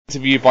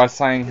Interview by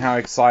saying how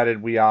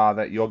excited we are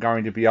that you're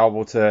going to be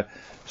able to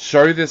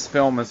show this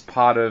film as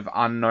part of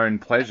Unknown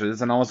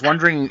Pleasures, and I was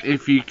wondering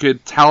if you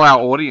could tell our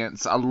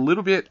audience a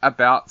little bit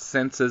about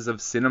Senses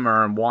of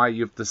Cinema and why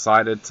you've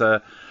decided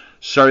to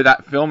show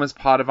that film as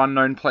part of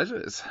Unknown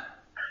Pleasures.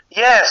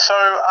 Yeah,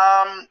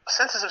 so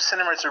Senses of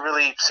Cinema is a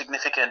really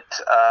significant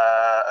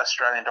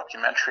Australian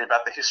documentary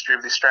about the history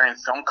of the Australian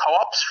film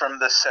co-ops from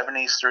the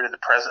 70s through to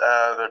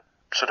the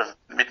sort of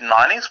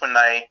mid-90s when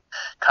they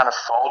kind of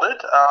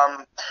folded.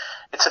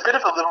 It's a bit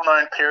of a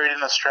little-known period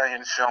in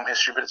Australian film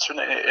history, but it's an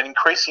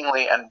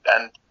increasingly an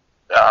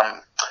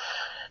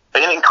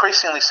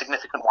increasingly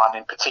significant one,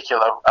 in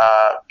particular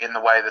in the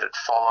way that it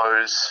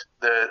follows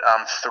the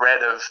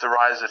thread of the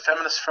rise of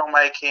feminist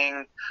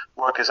filmmaking,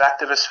 workers'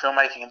 activist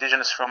filmmaking,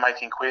 Indigenous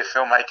filmmaking, queer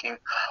filmmaking.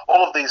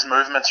 All of these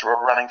movements were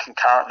running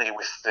concurrently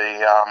with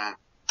the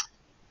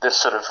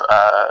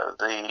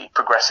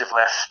progressive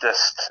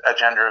leftist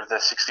agenda of the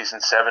 60s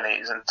and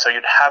 70s. And so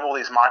you'd have all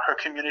these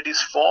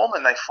micro-communities form,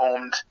 and they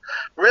formed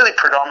really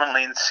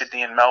predominantly in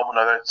Sydney and Melbourne,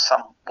 although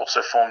some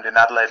also formed in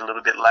Adelaide a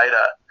little bit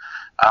later.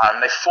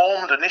 They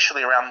formed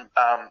initially around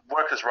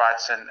workers'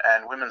 rights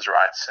and women's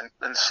rights,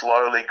 and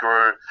slowly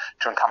grew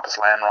to encompass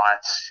land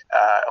rights,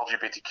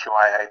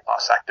 LGBTQIA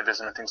plus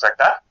activism and things like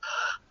that.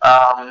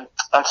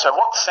 And so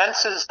what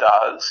Senses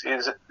does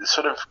is it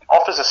sort of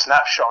offers a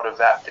snapshot of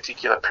that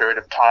particular period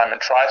of time and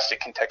tries to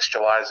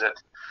contextualize it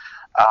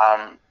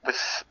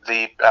with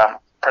the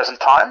present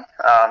time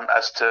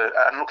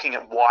and looking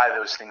at why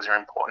those things are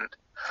important.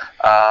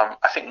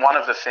 I think one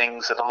of the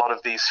things that a lot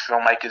of these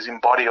filmmakers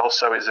embody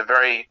also is a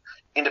very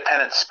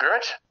independent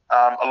spirit.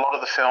 A lot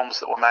of the films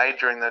that were made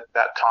during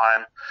that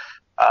time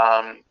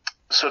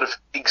sort of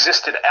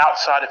existed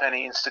outside of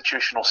any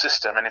institutional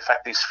system. And in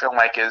fact, these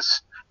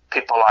filmmakers,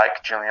 people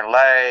like Gillian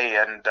Leigh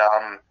and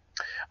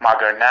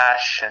Margot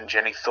Nash and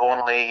Jenny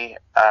Thornley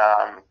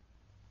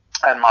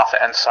and Martha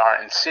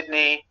Ansara in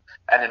Sydney,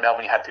 and in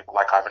Melbourne you had people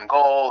like Ivan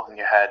Gall, and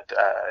you had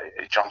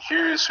John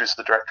Hughes, who's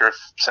the director of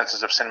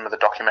Senses of Cinema, the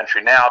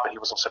documentary now, but he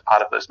was also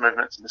part of those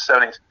movements in the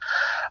 70s.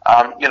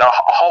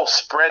 A whole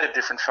spread of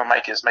different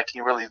filmmakers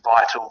making really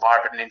vital,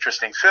 vibrant and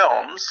interesting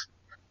films,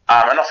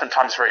 and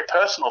oftentimes very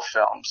personal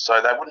films.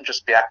 So they wouldn't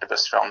just be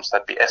activist films,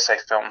 they'd be essay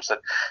films,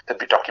 they'd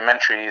be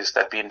documentaries,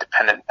 they'd be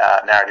independent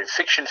narrative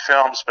fiction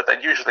films, but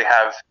they'd usually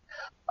have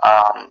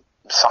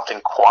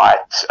something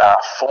quite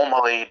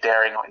formally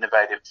daring or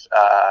innovative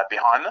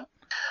behind them.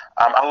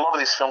 And a lot of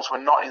these films were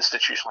not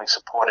institutionally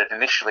supported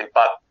initially,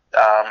 but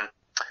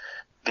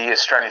the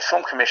Australian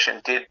Film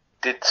Commission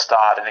did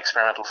start an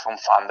experimental film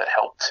fund that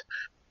helped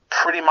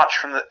pretty much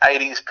from the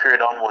 80s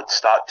period onwards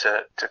start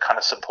to kind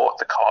of support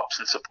the co-ops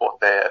and support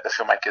the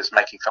filmmakers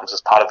making films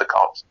as part of the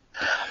co-ops.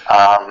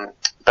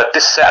 But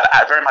this is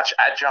very much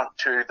adjunct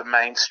to the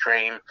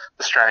mainstream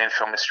Australian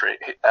film industry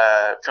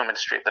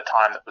at the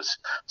time that was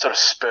sort of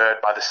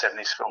spurred by the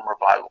 70s film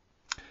revival.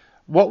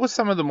 What were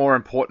some of the more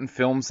important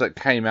films that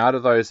came out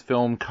of those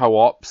film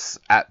co-ops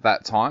at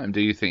that time, do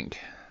you think?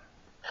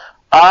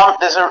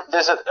 There's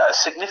a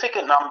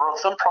significant number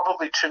of them,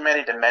 probably too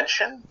many to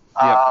mention.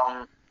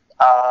 Yep.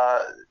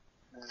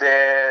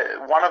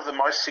 One of the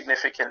most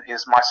significant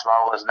is My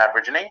Survival as an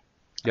Aborigine.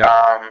 Yep.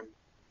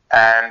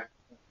 And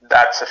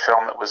that's a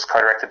film that was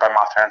co-directed by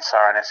Martha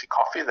Ansara and Essie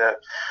Coffey, the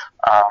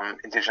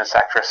Indigenous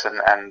actress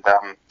and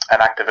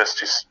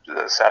activist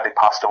who sadly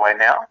passed away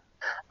now.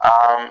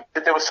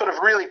 But there were sort of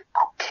really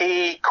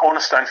key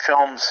cornerstone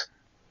films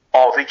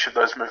of each of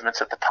those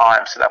movements at the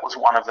time. So that was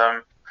one of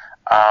them.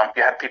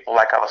 You had people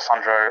like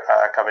Alessandro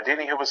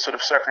Cavadini, who was sort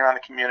of circling around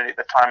the community at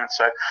the time. And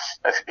so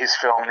his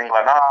film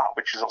Ninglana,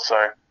 which has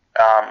also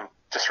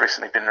just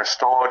recently been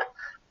restored,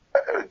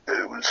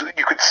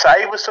 you could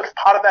say was sort of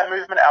part of that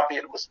movement,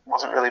 albeit it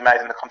wasn't really made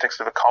in the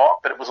context of a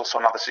co-op, but it was also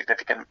another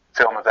significant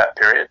film of that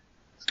period.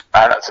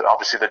 And that's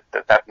obviously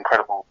that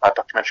incredible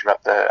documentary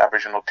about the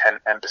Aboriginal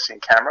tent embassy in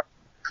Canberra.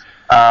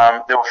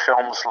 There were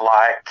films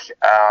like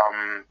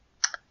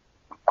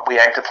We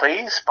Aim to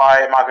Please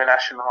by Margot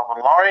Nash and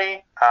Melvin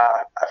Laurie,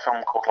 a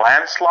film called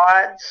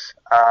Landslides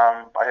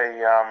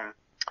by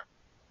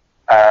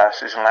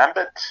Susan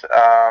Lambert.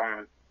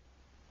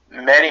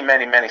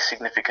 Many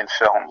significant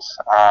films,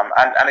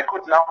 and a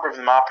good number of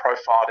them are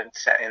profiled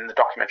in the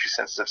documentary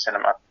Senses of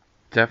Cinema.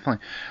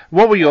 Definitely.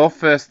 What were your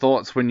first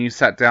thoughts when you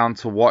sat down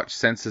to watch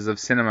Senses of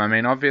Cinema? I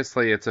mean,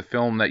 obviously it's a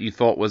film that you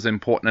thought was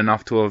important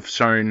enough to have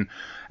shown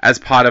as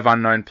part of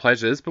Unknown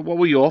Pleasures, but what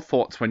were your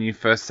thoughts when you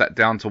first sat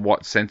down to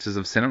watch Senses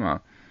of Cinema?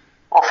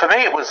 Well, for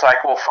me it was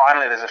like, well,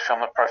 finally there's a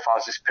film that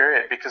profiles this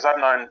period, because I've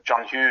known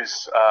John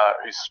Hughes,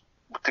 who's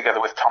together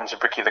with Tom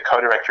Zabricki, the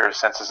co-director of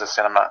Senses of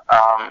Cinema,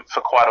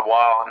 for quite a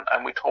while,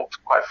 and we talked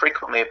quite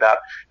frequently about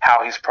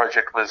how his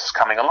project was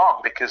coming along,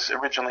 because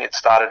originally it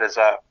started as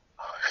a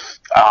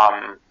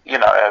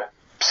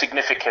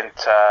significant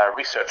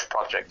research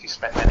project. He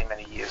spent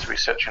many years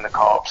researching the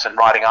co-ops and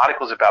writing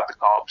articles about the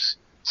co-ops,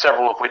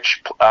 several of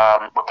which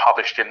were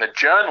published in the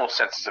journal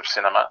Senses of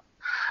Cinema,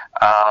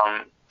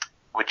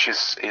 which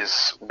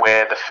is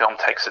where the film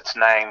takes its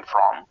name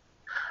from.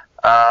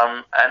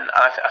 And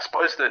I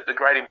suppose that the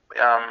great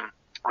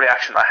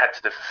reaction I had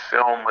to the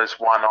film was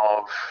one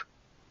of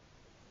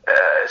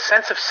a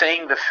sense of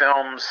seeing the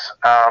films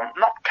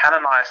not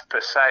canonized per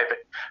se,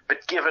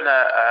 but given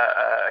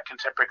a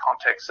contemporary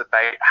context that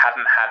they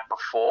hadn't had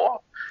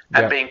before,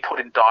 and being put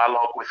in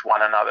dialogue with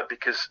one another.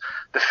 Because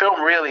the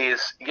film really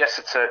is, yes,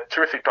 it's a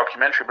terrific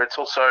documentary, but it's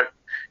also,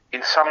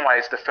 in some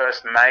ways, the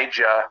first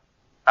major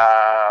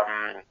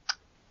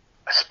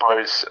I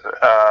suppose,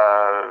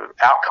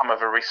 outcome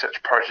of a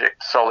research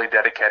project solely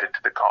dedicated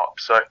to the cop.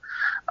 So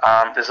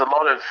there's a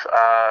lot of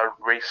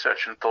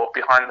research and thought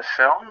behind the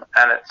film,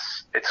 and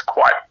it's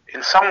quite,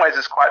 in some ways,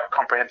 it's quite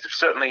comprehensive.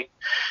 Certainly,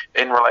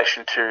 in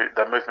relation to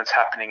the movements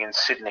happening in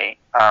Sydney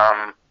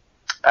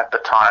at the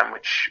time,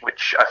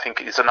 which I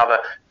think is another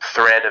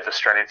thread of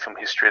Australian film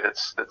history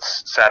that's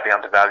sadly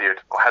undervalued,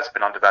 or has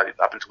been undervalued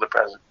up until the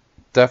present.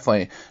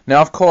 Definitely. Now,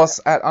 of course,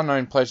 at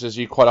Unknown Pleasures,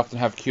 you quite often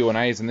have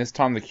Q&As, and this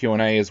time the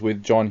Q&A is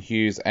with John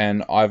Hughes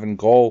and Ivan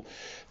Gall.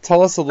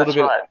 Tell us a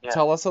little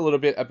Tell us a little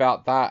bit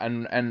about that,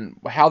 and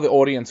how the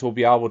audience will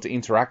be able to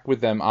interact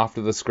with them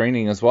after the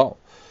screening as well.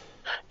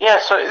 Yeah,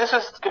 so this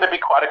is going to be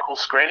quite a cool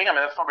screening. I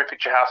mean, the Thornbury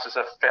Picture House is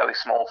a fairly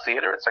small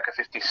theatre. It's like a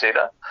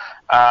 50-seater.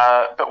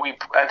 But we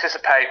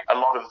anticipate a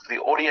lot of the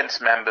audience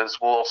members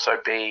will also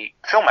be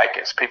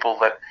filmmakers, people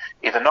that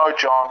either know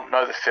John,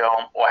 know the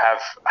film, or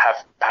have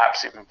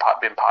perhaps even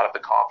been part of the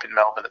co-op in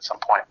Melbourne at some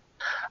point.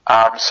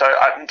 So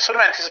I'm sort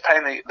of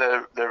anticipating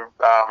the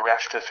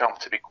reaction to the film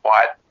to be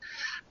quite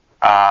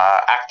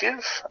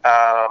active,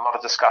 a lot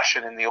of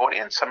discussion in the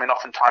audience. I mean,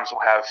 oftentimes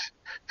we'll have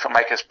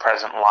filmmakers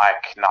present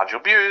like Nigel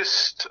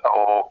Buist,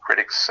 or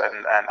critics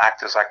and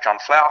actors like John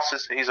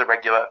Flowers. He's a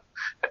regular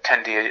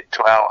attendee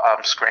to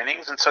our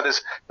screenings, and so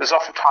there's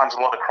oftentimes a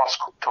lot of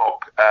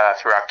cross-talk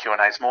through our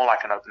Q&As, more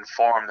like an open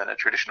forum than a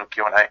traditional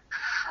Q&A.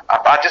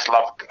 But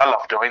I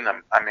love doing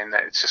them. I mean,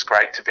 it's just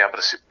great to be able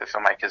to sit with the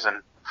filmmakers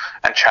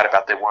and chat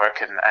about their work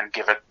and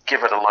give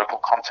it a local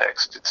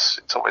context.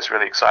 It's always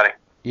really exciting.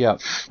 Yeah.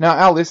 Now,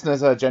 our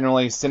listeners are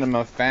generally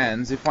cinema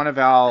fans. If one of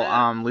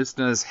our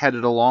listeners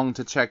headed along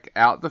to check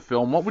out the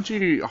film, what would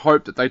you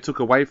hope that they took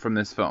away from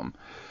this film?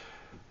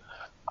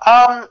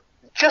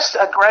 Just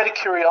a greater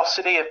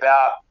curiosity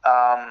about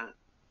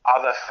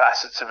other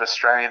facets of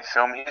Australian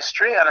film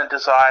history, and a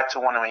desire to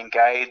want to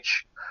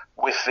engage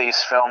with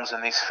these films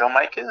and these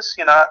filmmakers.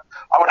 You know,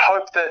 I would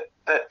hope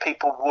that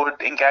people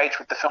would engage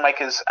with the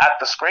filmmakers at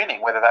the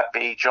screening, whether that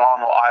be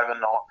John or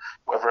Ivan or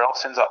whoever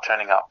else ends up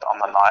turning up on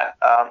the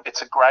night.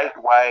 It's a great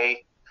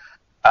way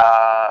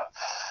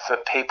for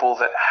people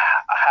that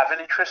have an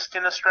interest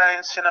in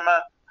Australian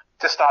cinema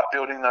to start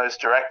building those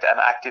direct and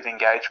active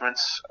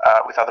engagements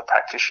with other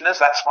practitioners.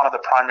 That's one of the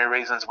primary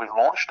reasons we've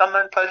launched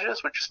Unknown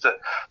Pleasures, which is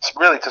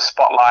to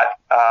spotlight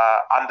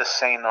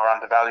underseen or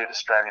undervalued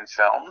Australian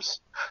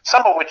films,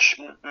 some of which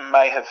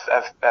may have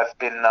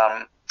been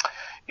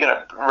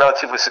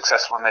relatively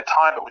successful in their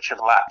time, but which have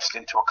lapsed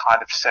into a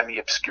kind of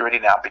semi-obscurity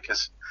now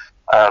because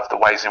of the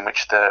ways in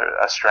which the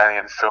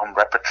Australian film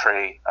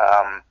repertory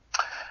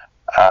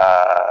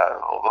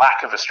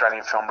lack of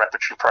Australian film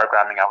repertory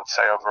programming, I would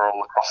say,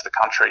 overall across the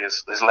country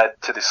has led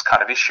to this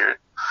kind of issue.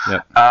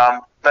 Yeah.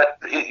 But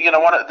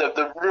one of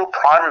the real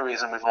primary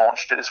reason we've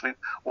launched it is we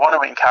want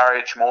to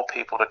encourage more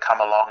people to come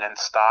along and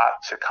start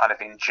to kind of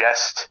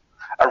ingest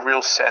a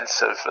real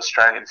sense of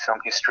Australian film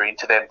history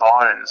into their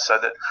bones, so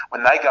that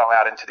when they go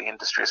out into the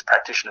industry as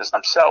practitioners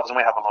themselves, and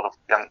we have a lot of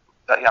young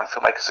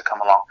filmmakers that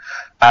come along,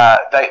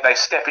 they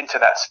step into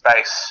that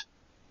space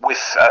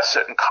with a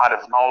certain kind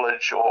of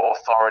knowledge or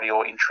authority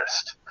or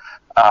interest.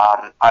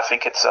 I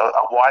think it's a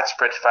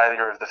widespread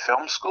failure of the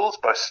film schools,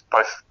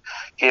 both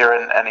here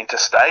and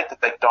interstate,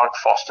 that they don't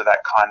foster that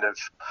kind of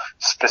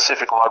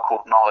specific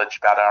local knowledge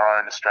about our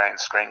own Australian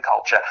screen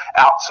culture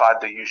outside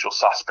the usual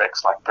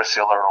suspects like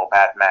Priscilla or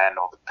Madman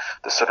or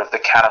the sort of the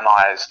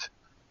canonised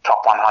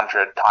top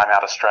 100 Time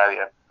Out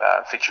Australia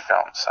feature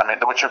films. I mean,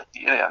 which are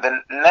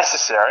they're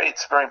necessary.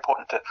 It's very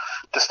important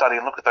to study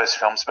and look at those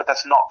films, but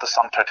that's not the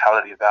sum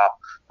totality of our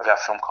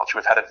film culture.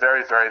 We've had a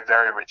very, very,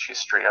 very rich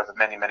history over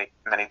many, many,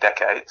 many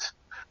decades,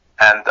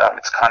 and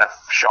it's kind of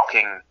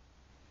shocking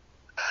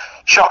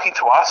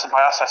to us. And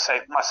by us, I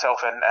say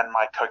myself and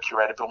my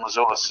co-curator Bill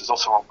Mazulis is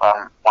also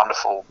a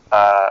wonderful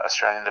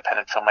Australian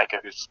independent filmmaker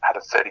who's had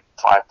a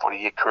 35-40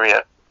 year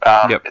career.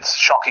 It's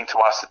shocking to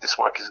us that this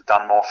work is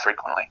done more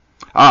frequently.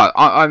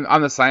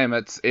 I'm the same.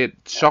 It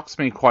shocks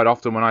me quite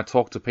often when I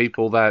talk to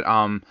people that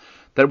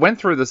went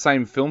through the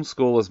same film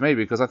school as me,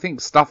 because I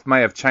think stuff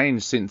may have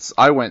changed since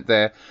I went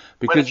there.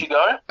 Because, where did you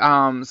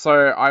go? So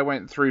I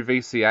went through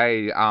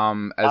VCA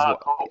as well.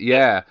 Cool.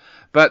 Yeah.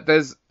 But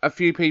there's a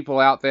few people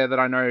out there that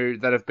I know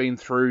that have been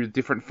through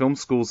different film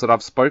schools that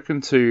I've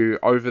spoken to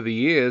over the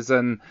years,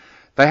 and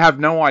they have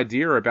no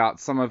idea about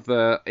some of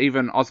the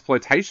even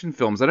Ozploitation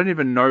films. They don't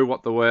even know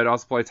what the word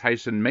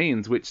Ozploitation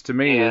means, which to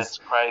me is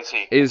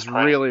crazy.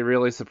 Really,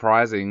 really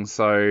surprising.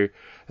 So,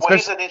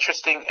 here's an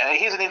interesting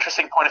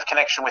point of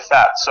connection with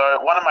that. So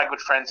one of my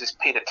good friends is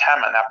Peter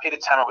Tammer. Now, Peter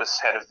Tammer was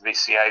head of the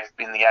VCA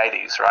in the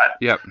 80s, right?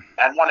 Yep.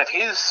 And one of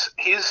his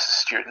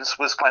students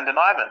was Glendon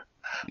Ivan.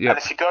 And Yep.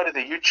 if you go to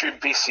the YouTube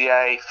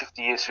VCA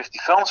 50 Years, 50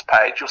 Films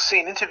page, you'll see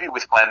an interview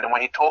with Glendon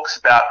where he talks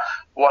about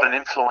what an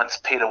influence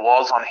Peter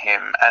was on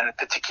him, and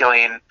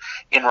particularly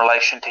in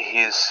relation to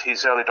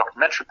his early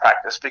documentary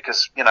practice,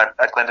 because,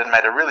 Glendon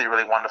made a really,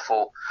 really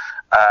wonderful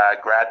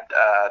grad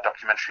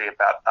documentary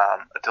about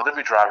a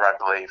delivery driver, I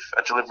believe,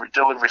 a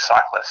delivery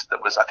cyclist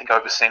that was, I think,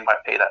 overseen by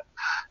Peter.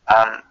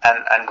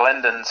 And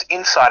Glendon's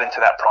insight into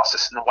that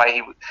process and the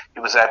way he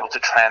was able to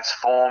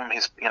transform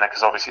his,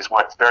 because obviously he's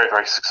worked very,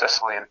 very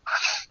successfully in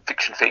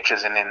fiction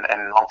features and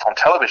in long-form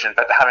television,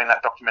 but having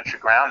that documentary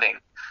grounding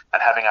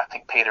and having, I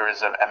think, Peter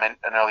as an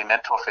early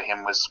mentor for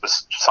him was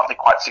something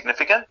quite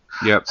significant.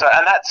 Yep. So,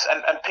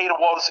 and Peter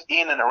was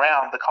in and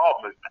around the co-op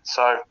movement.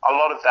 So a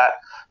lot of that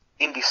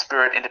indie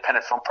spirit,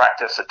 independent film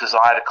practice, a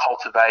desire to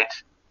cultivate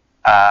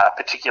a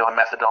particular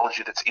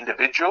methodology that's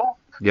individual,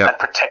 Yep. and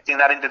protecting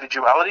that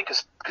individuality,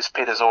 because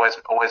Peter's always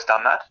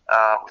done that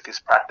with his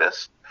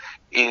practice,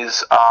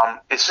 is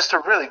it's just a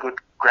really good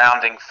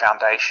grounding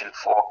foundation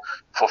for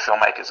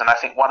filmmakers. And I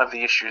think one of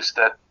the issues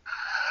that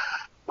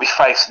we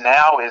face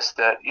now is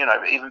that,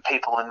 even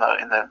people in the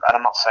and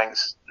I'm not saying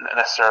this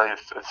necessarily of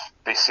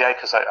VCA,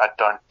 because I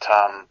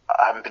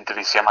haven't been to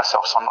VCA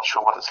myself, so I'm not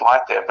sure what it's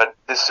like there, but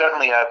there's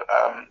certainly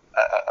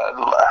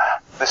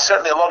there's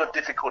certainly a lot of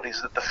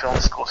difficulties that the film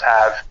schools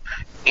have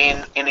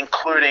in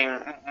including,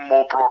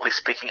 more broadly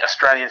speaking,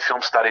 Australian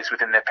film studies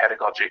within their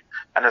pedagogy,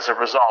 and as a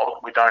result,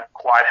 we don't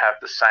quite have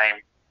the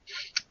same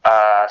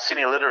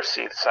cine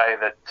literacy to say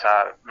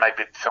that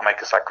maybe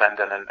filmmakers like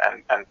Glendon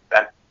and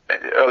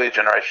earlier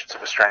generations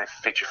of Australian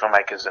feature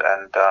filmmakers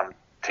and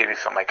TV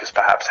filmmakers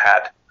perhaps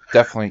had.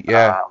 Definitely,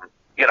 yeah.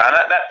 And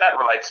that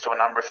relates to a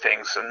number of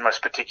things, and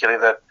most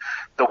particularly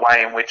the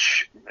way in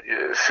which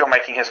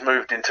filmmaking has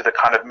moved into the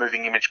kind of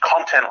moving image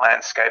content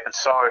landscape, and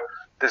so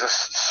there's a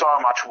so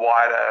much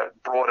wider,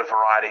 broader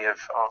variety of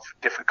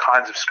different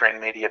kinds of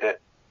screen media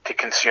to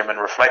consume and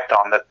reflect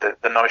on, that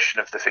the notion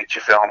of the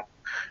feature film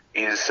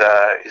is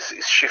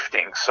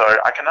shifting. So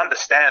I can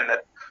understand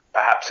that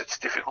perhaps it's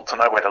difficult to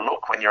know where to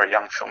look when you're a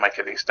young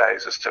filmmaker these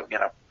days as to,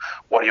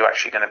 what are you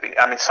actually going to be.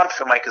 I mean, some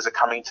filmmakers are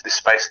coming into this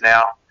space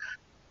now,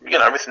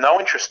 with no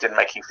interest in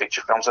making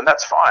feature films, and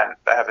that's fine.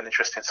 They have an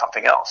interest in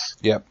something else.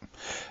 Yep.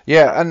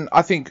 Yeah, and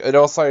I think it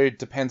also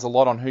depends a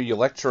lot on who your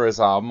lecturers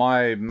are.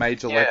 My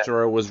major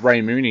lecturer was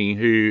Ray Mooney,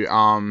 who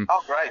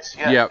oh, great.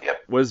 Yeah.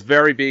 Yep. was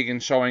very big in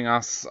showing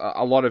us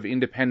a lot of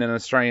independent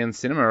Australian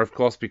cinema, of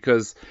course,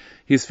 because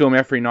his film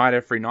Every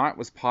Night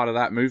was part of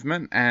that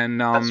movement.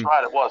 And that's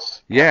right, it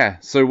was. Yeah,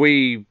 so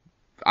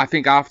I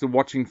think after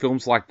watching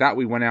films like that,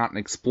 we went out and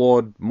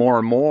explored more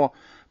and more.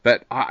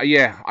 But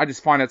I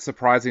just find it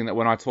surprising that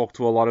when I talk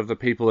to a lot of the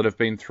people that have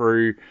been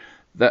through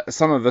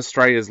some of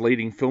Australia's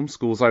leading film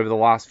schools over the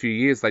last few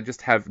years, they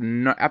just have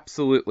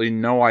absolutely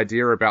no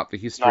idea about the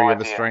history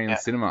of Australian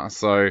cinema.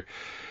 So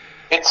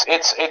it's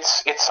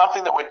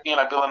something that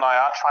Bill and I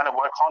are trying to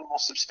work on more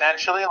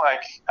substantially.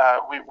 Like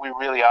we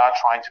really are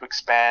trying to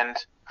expand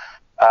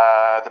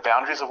the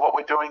boundaries of what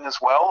we're doing as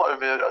well.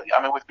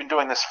 We've been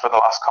doing this for the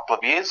last couple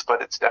of years,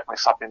 but it's definitely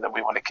something that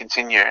we want to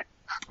continue,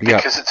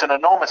 because it's an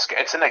enormous gap.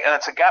 And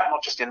it's a gap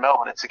not just in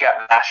Melbourne, it's a gap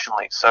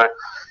nationally. So,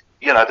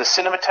 the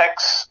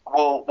Cinematheques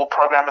will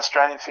program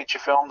Australian feature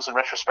films and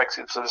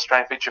retrospectives of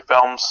Australian feature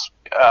films,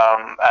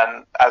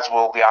 and as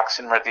will the Arc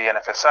Cinema at the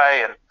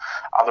NFSA, and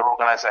other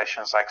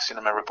organisations like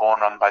Cinema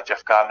Reborn, run by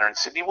Jeff Gardner in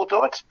Sydney, will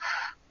do it.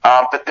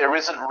 But there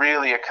isn't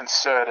really a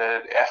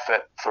concerted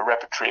effort for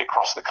repertory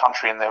across the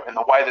country in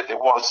the way that there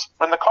was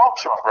when the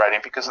co-ops were operating,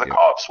 because the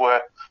co-ops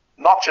were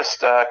not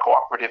just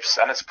cooperatives,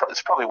 and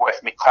it's probably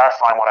worth me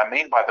clarifying what I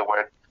mean by the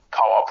word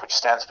co-op, which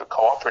stands for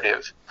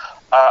cooperative.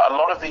 A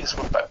lot of these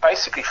were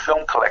basically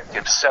film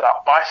collectives set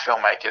up by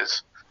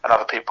filmmakers and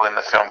other people in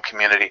the film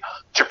community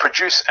to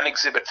produce and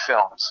exhibit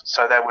films.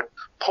 So they would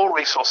pull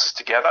resources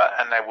together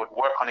and they would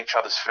work on each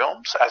other's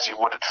films, as you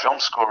would at film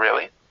school,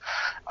 really.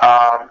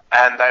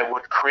 And they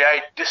would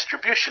create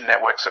distribution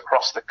networks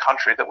across the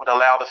country that would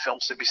allow the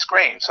films to be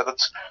screened.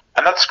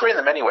 And they'd screen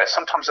them anywhere.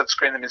 Sometimes they'd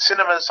screen them in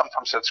cinemas,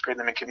 sometimes they'd screen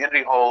them in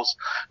community halls,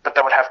 but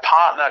they would have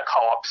partner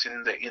co-ops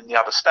in the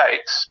other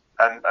states.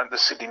 And the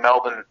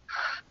Sydney-Melbourne,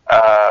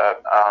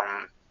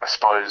 I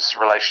suppose,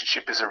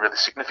 relationship is a really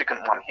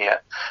significant one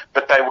here.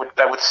 But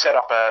they'd set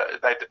up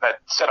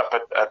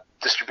a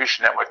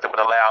distribution network that would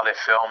allow their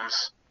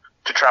films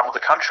to travel the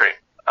country.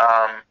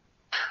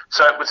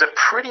 So it was a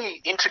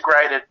pretty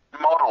integrated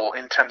model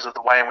in terms of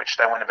the way in which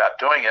they went about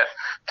doing it,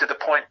 to the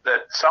point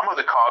that some of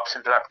the co-ops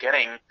ended up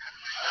getting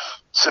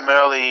some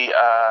early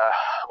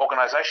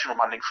organisational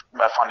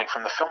funding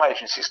from the film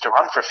agencies to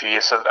run for a few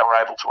years, so that they were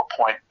able to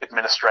appoint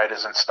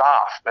administrators and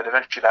staff. But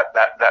eventually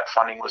that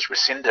funding was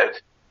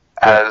rescinded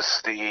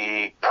as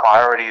the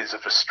priorities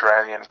of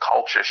Australian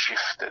culture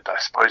shifted. I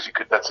suppose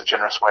that's a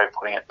generous way of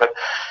putting it. But,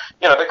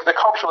 the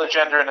cultural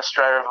agenda in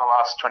Australia over the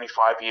last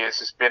 25 years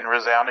has been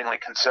resoundingly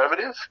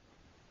conservative.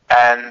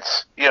 And,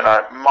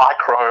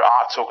 micro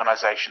arts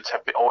organisations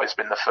have always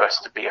been the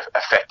first to be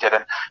affected.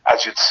 And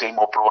as you'd see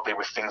more broadly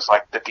with things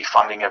like the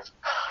defunding of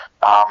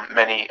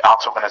many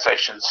arts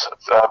organisations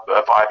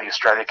via the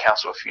Australia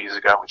Council a few years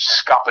ago, which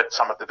scuppered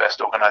some of the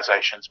best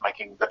organisations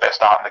making the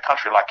best art in the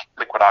country, like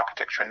Liquid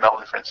Architecture in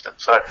Melbourne, for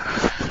instance. So,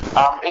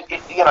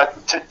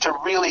 to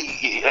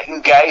really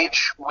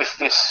engage with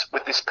this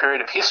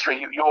period of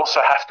history, you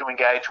also have to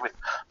engage with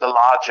the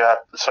larger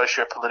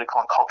socio-political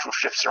and cultural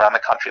shifts around the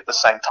country at the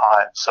same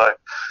time. So,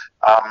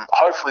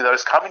 hopefully,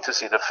 those coming to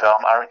see the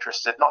film are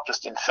interested not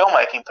just in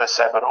filmmaking per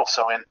se, but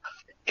also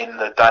in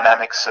the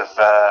dynamics of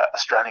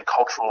Australian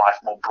cultural life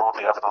more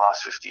broadly over the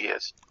last 50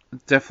 years.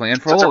 Definitely.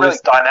 And for so it's all a really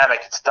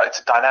this... it's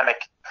a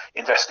dynamic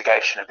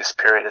investigation of this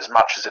period as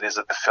much as it is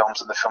of the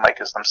films and the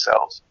filmmakers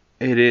themselves.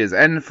 It is.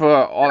 And for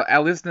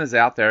our listeners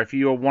out there, if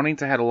you're wanting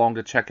to head along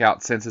to check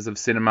out Senses of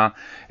Cinema,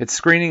 it's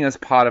screening as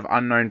part of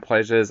Unknown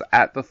Pleasures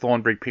at the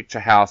Thornbury Picture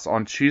House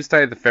on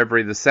Tuesday,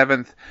 February the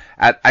 7th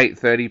at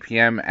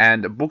 8:30pm,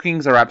 and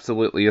bookings are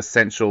absolutely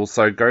essential,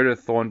 so go to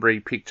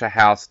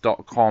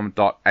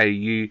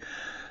thornburypicturehouse.com.au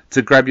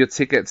to grab your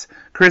tickets.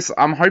 Chris,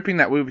 I'm hoping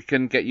that we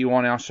can get you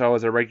on our show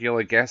as a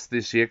regular guest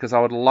this year, because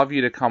I would love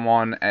you to come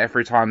on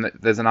every time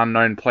that there's an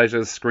Unknown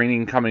Pleasures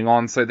screening coming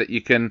on, so that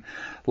you can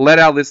let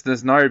our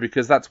listeners know,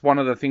 because that's one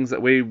of the things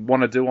that we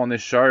want to do on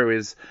this show,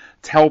 is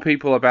tell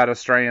people about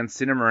Australian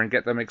cinema and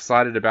get them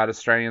excited about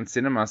Australian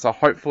cinema. So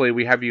hopefully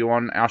we have you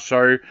on our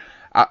show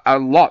a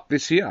lot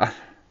this year.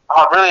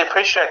 I really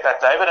appreciate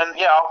that, David. And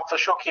yeah, I'll for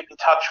sure keep in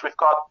touch. We've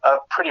got a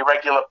pretty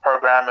regular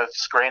program of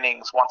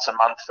screenings once a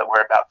month that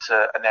we're about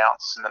to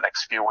announce in the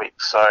next few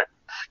weeks. So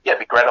yeah, it'd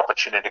be a great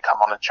opportunity to come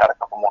on and chat a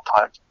couple more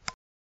times.